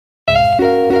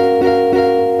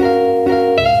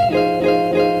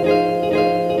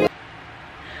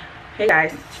Hey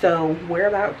guys, so we're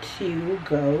about to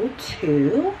go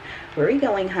to, where are we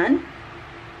going, hun?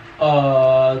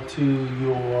 To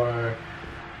your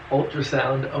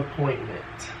ultrasound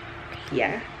appointment.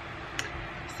 Yeah.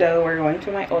 So we're going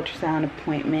to my ultrasound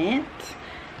appointment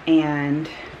and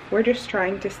we're just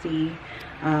trying to see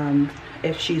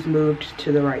if she's moved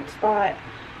to the right spot,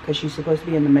 because she's supposed to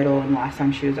be in the middle and last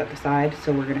time she was at the side.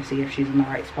 So we're gonna see if she's in the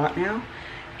right spot now,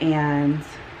 and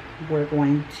we're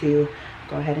going to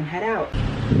go ahead and head out.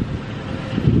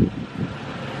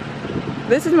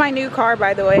 This is my new car,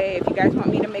 by the way. If you guys want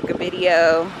me to make a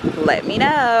video, let me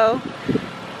know.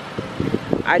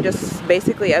 I just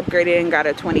basically upgraded and got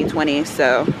a 2020,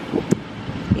 so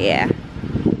yeah.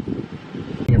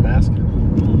 Your mask?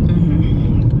 Mm-hmm.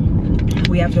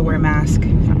 We have to wear a mask,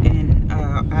 and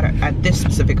at this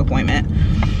specific appointment,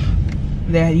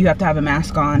 you have to have a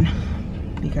mask on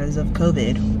because of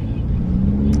COVID.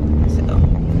 So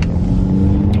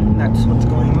that's what's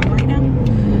going on right now.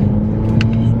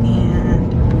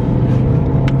 And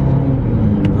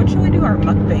what should we do our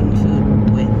mukbang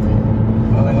food with?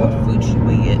 Like, what food should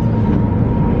we get?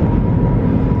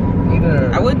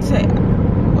 Either, I would say,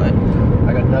 what?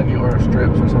 like a nugget or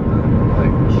strips or something.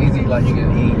 Like easy, like you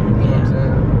can eat. You know what I'm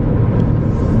saying?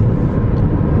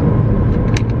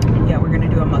 Yeah, we're gonna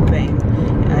do a mukbang,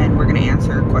 and we're gonna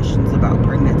answer questions about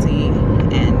pregnancy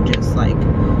and just like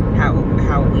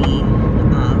how we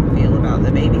feel about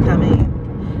the baby coming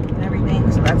and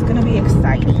everything. So that's gonna be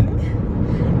exciting.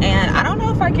 And I don't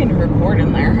know if I can record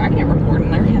in there. I can't record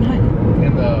in there, can I?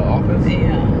 In the office?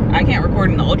 Yeah, I can't record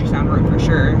in the ultrasound room for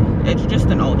sure. It's just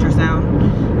an ultrasound,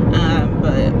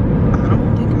 but I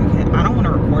don't think I can. I don't want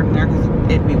to record in there because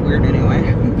it'd be weird anyway.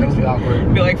 It'll be awkward.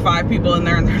 It'd be like 5 people in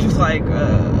there and they're just like,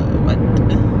 what?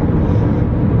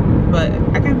 But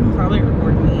I can probably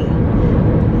record me.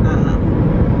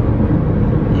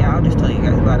 Yeah, I'll just tell you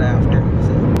guys about it after.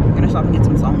 So I'm gonna stop and get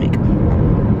some Sonic.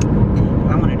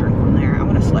 I want to drink from there. I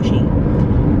want a slushie.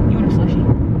 You want a slushie?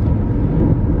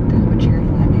 Do you have a cherry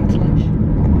lemonade slush?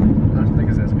 I don't think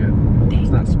it's as good.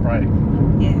 It's not Sprite.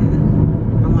 Yeah.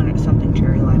 I wanted something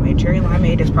cherry limeade. Cherry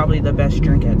limeade is probably the best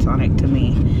drink at Sonic to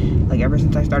me. Like ever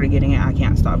since I started getting it, I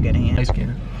can't stop getting it. Light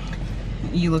skin.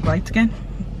 You look light skin?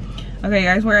 Okay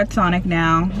guys, we're at Sonic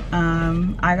now.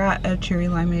 I got a cherry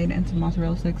limeade and some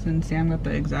mozzarella sticks, and Sam got the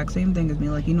exact same thing as me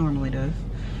like he normally does.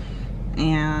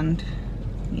 And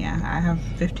yeah, I have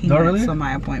 15 minutes on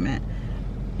my appointment.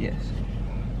 Yes.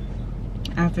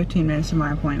 I have 15 minutes to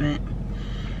my appointment.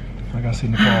 I gotta sit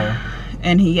in the car.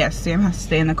 And yes, Sam has to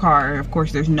stay in the car. Of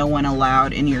course, there's no one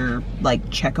allowed in your like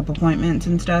checkup appointments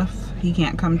and stuff. He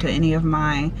can't come to any of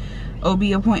my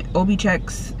OB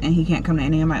checks, and he can't come to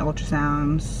any of my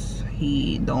ultrasounds.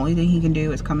 The only thing he can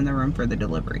do is come in the room for the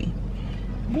delivery.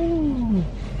 Woo.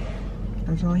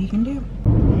 That's all he can do.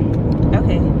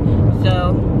 Okay,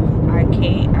 so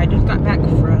I just got back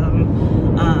from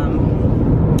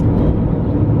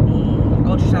the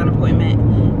ultrasound appointment,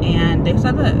 and they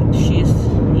said that she's,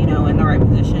 you know, in the right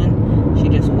position. She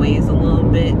just weighs a little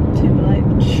bit too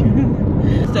much.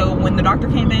 So when the doctor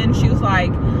came in, she was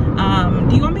like,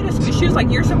 do you want me to, she was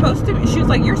like, you're supposed to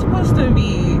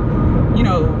be, you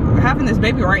know, having this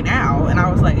baby right now. And I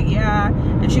was like, yeah.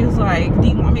 And she was like, do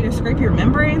you want me to scrape your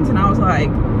membranes? And I was like,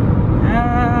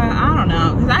 I don't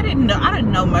know, because I didn't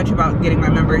know much about getting my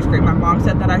membranes scraped. My mom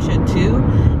said that I should too,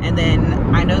 and then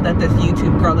I know that this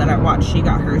YouTube girl that I watched, she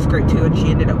got hers scraped too, and she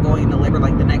ended up going into labor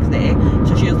like the next day.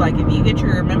 So she was like, if you get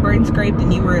your membrane scraped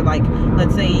and you were like,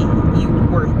 let's say you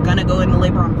were gonna go into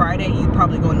labor on Friday, you'd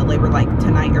probably go into labor like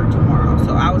tonight or tomorrow.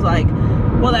 So I was like,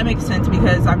 well, that makes sense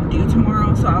because I'm due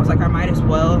tomorrow. So I was like, I might as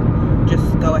well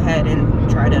just go ahead and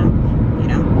try to, you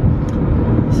know.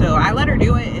 So I let her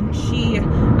do it, and she,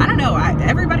 I don't know,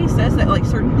 everybody says that like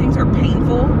certain things are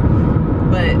painful,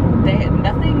 but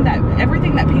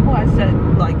everything that people have said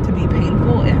like to be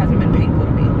painful, it hasn't been painful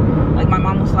to me. Like my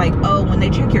mom was like, oh, when they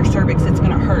check your cervix, it's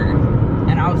gonna hurt.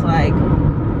 And I was like,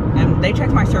 and they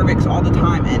check my cervix all the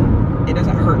time and it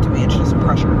doesn't hurt to me, it's just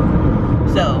pressure.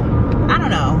 So I don't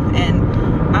know, and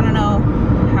I don't know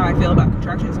how I feel about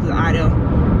contractions, because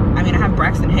I mean, I have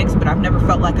Braxton Hicks, but I've never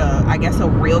felt like I guess a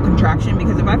real contraction,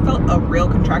 because if I felt a real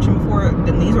contraction before,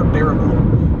 then these are bearable,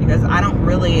 because I don't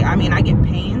really, I mean, I get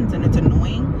pains and it's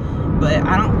annoying, but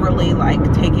I don't really like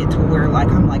take it to where like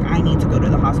I'm like, I need to go to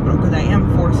the hospital, because I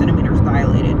am 4 centimeters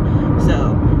dilated.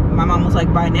 So my mom was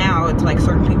like, by now it's like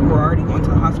certain people are already going to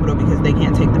the hospital because they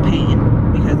can't take the pain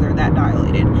because they're that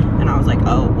dilated. And I was like,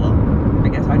 oh, well, I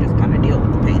guess I just kind of deal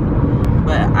with the pain.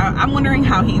 But I'm wondering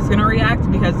how he's gonna react,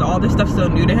 because all this stuff's so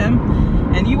new to him.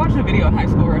 And you watch the video in high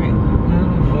school, right?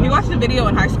 He watched the video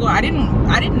in high school. I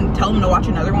didn't tell him to watch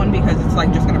another one because it's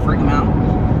like just gonna freak him out.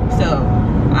 So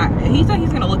he said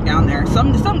he's gonna look down there.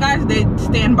 Some guys, they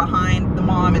stand behind the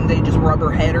mom and they just rub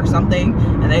her head or something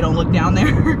and they don't look down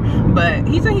there. But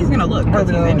he said he's gonna look because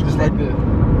he's interested. Just like this.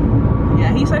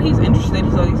 Yeah, he said he's interested,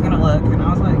 so he's gonna look. And I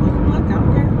was like, you can look, I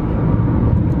don't care.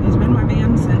 He's been my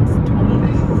man since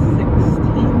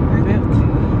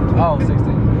 2016. Oh,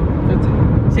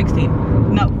 16.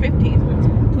 16. No, 15.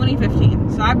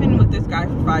 2015. So I've been with this guy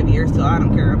for 5 years, so I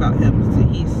don't care about him. So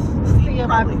he's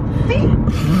probably.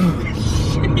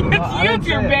 It's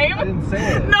YouTube, babe. I didn't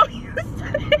say it. No, you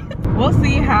said it. We'll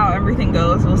see how everything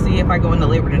goes. We'll see if I go into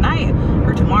labor tonight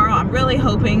or tomorrow. I'm really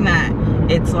hoping that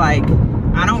it's like,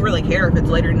 I don't really care if it's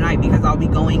later tonight because I'll be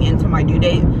going into my due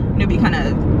date. It'd be kind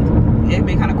of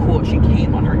cool if she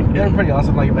came on her due date. It'd be pretty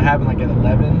awesome, like if it happened like at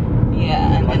 11.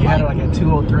 Yeah. And like you had it like at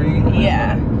 2:03.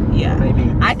 Yeah. Yeah.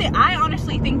 Maybe. I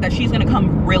honestly think that she's gonna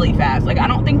come really fast. Like I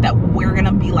don't think that we're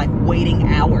gonna be like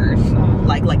waiting hours,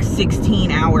 like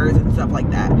 16 hours and stuff like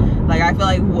that. Like I feel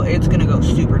like it's gonna go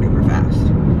super duper fast.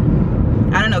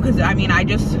 I don't know, because I mean, I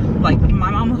just, like,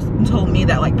 my mom told me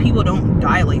that, like, people don't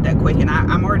dilate that quick, and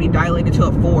I'm already dilated to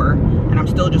a 4, and I'm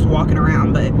still just walking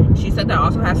around. But she said that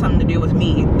also has something to do with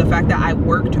me, the fact that I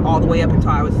worked all the way up until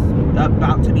I was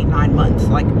about to be 9 months.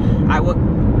 Like, I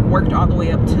worked all the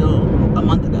way up till a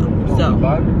month ago. So,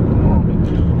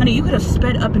 honey, you could have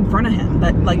sped up in front of him,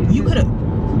 but, like, you could have.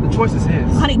 The choice is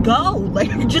his. Honey, go.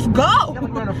 Like, just go.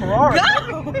 I'm going to Ferrari. Go.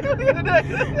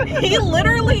 He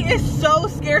literally is so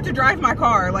scared to drive my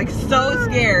car. Like, so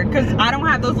scared. Because I don't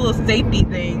have those little safety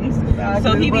things.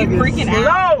 So he be freaking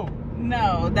out.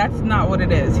 No, that's not what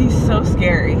it is. He's so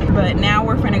scary. But now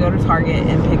we're finna go to Target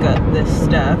and pick up this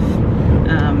stuff.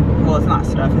 Well, it's not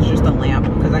stuff. It's just a lamp.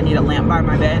 Because I need a lamp by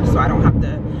my bed. So I don't have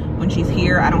to... When she's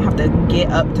here, I don't have to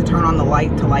get up to turn on the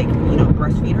light to, like, you know,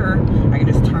 breastfeed her. I can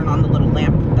just turn on the little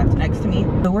lamp that's next to me.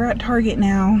 So we're at Target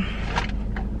now.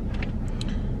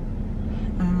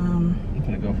 I'm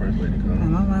gonna go first, lady.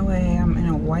 I'm on my way. I'm in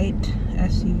a white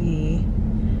SUV.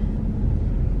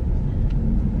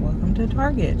 Welcome to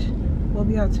Target. We'll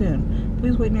be out soon.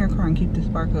 Please wait in your car and keep this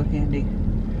barcode handy.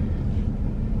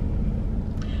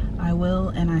 I will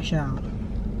and I shall.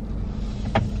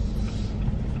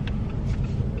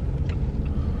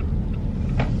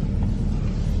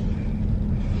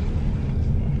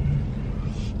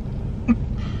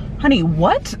 Honey,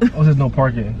 what? Oh, there's no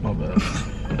parking. My bad.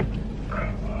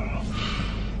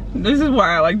 This is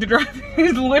why I like to drive.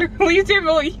 It's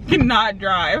literally, you cannot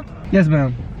drive. Yes,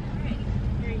 ma'am.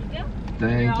 Here you go.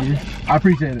 Thank you. I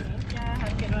appreciate it. Yeah,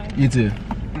 have a good one. You too.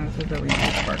 That's what we need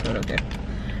to barcode, okay.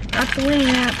 That's the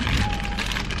lamp.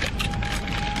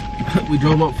 We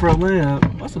drove up for a lamp.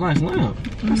 That's a nice lamp.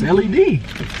 That's LED.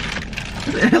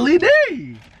 That's LED.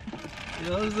 You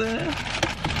know what I'm saying?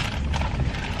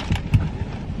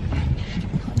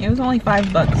 It was only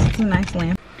 $5. It's a nice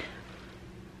lamp.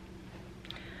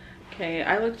 Okay,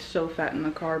 I looked so fat in the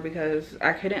car because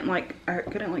I couldn't like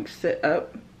sit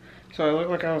up. So I looked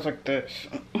like I was like this.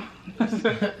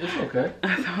 It's okay.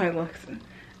 That's how I looked.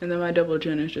 And then my double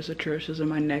chin is just atrocious and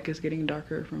my neck is getting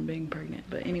darker from being pregnant.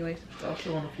 But anyways. Stop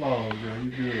showing the flaws, girl. You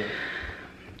good.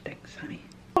 Thanks, honey.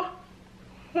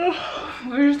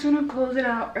 We're just gonna close it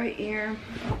out right here.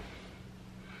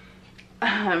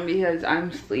 Because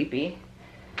I'm sleepy.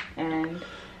 And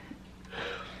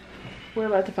we're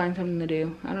about to find something to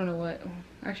do. I don't know what.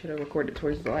 I should have recorded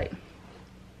towards the light.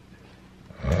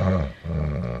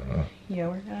 Yeah,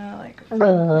 we're gonna like find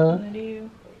something to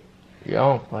do. Yeah, I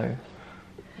don't play.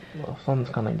 Well, some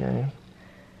kind of game.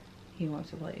 He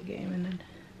wants to play a game, and then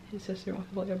his sister wants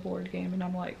to play a board game, and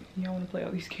I'm like, y'all want to play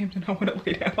all these games, and I want to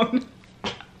lay down.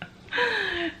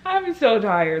 I'm so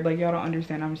tired. Like, y'all don't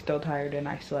understand. I'm still tired, and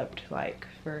I slept like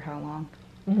for how long?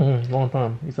 Long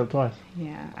time. You slept twice.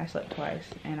 Yeah, I slept twice,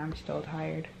 and I'm still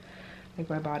tired. Like,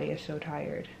 my body is so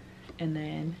tired. And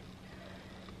then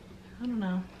I don't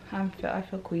know. I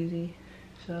feel queasy,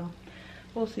 so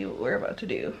we'll see what we're about to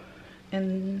do.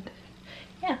 And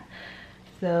yeah,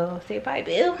 so say bye,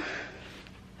 boo.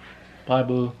 Bye,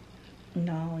 boo.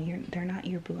 No, they're not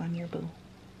your boo. I'm your boo.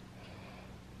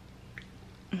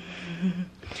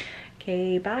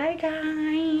 Okay, bye,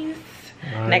 guys.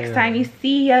 Next time you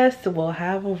see us, we'll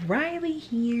have Riley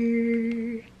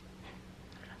here.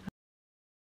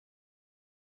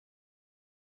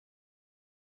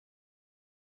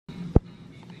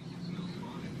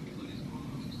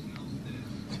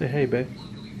 Say hey, babe.